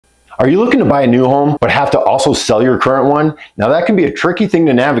Are you looking to buy a new home but have to also sell your current one? Now that can be a tricky thing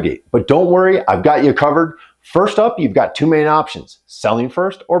to navigate, but don't worry, I've got you covered. First up, you've got two main options, selling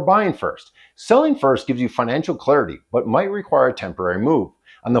first or buying first. Selling first gives you financial clarity, but might require a temporary move.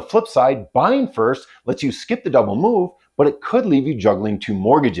 On the flip side, buying first lets you skip the double move, but it could leave you juggling two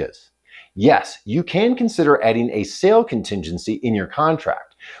mortgages. Yes, you can consider adding a sale contingency in your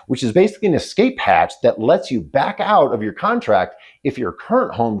contract, which is basically an escape hatch that lets you back out of your contract if your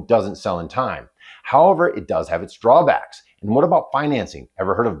current home doesn't sell in time. However, it does have its drawbacks. And what about financing?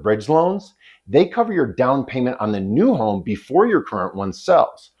 Ever heard of bridge loans? They cover your down payment on the new home before your current one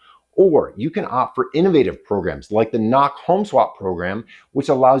sells. Or you can opt for innovative programs like the Knock Home Swap program, which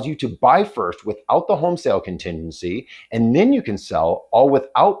allows you to buy first without the home sale contingency, and then you can sell all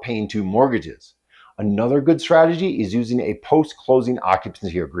without paying two mortgages. Another good strategy is using a post-closing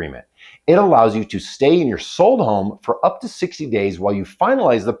occupancy agreement. It allows you to stay in your sold home for up to 60 days while you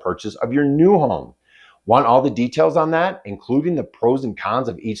finalize the purchase of your new home. Want all the details on that, including the pros and cons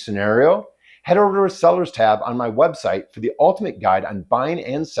of each scenario? Head over to the Sellers tab on my website for the ultimate guide on buying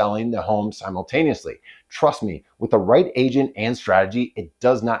and selling the home simultaneously. Trust me, with the right agent and strategy, it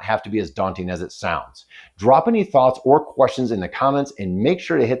does not have to be as daunting as it sounds. Drop any thoughts or questions in the comments and make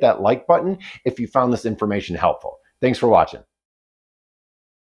sure to hit that like button if you found this information helpful. Thanks for watching.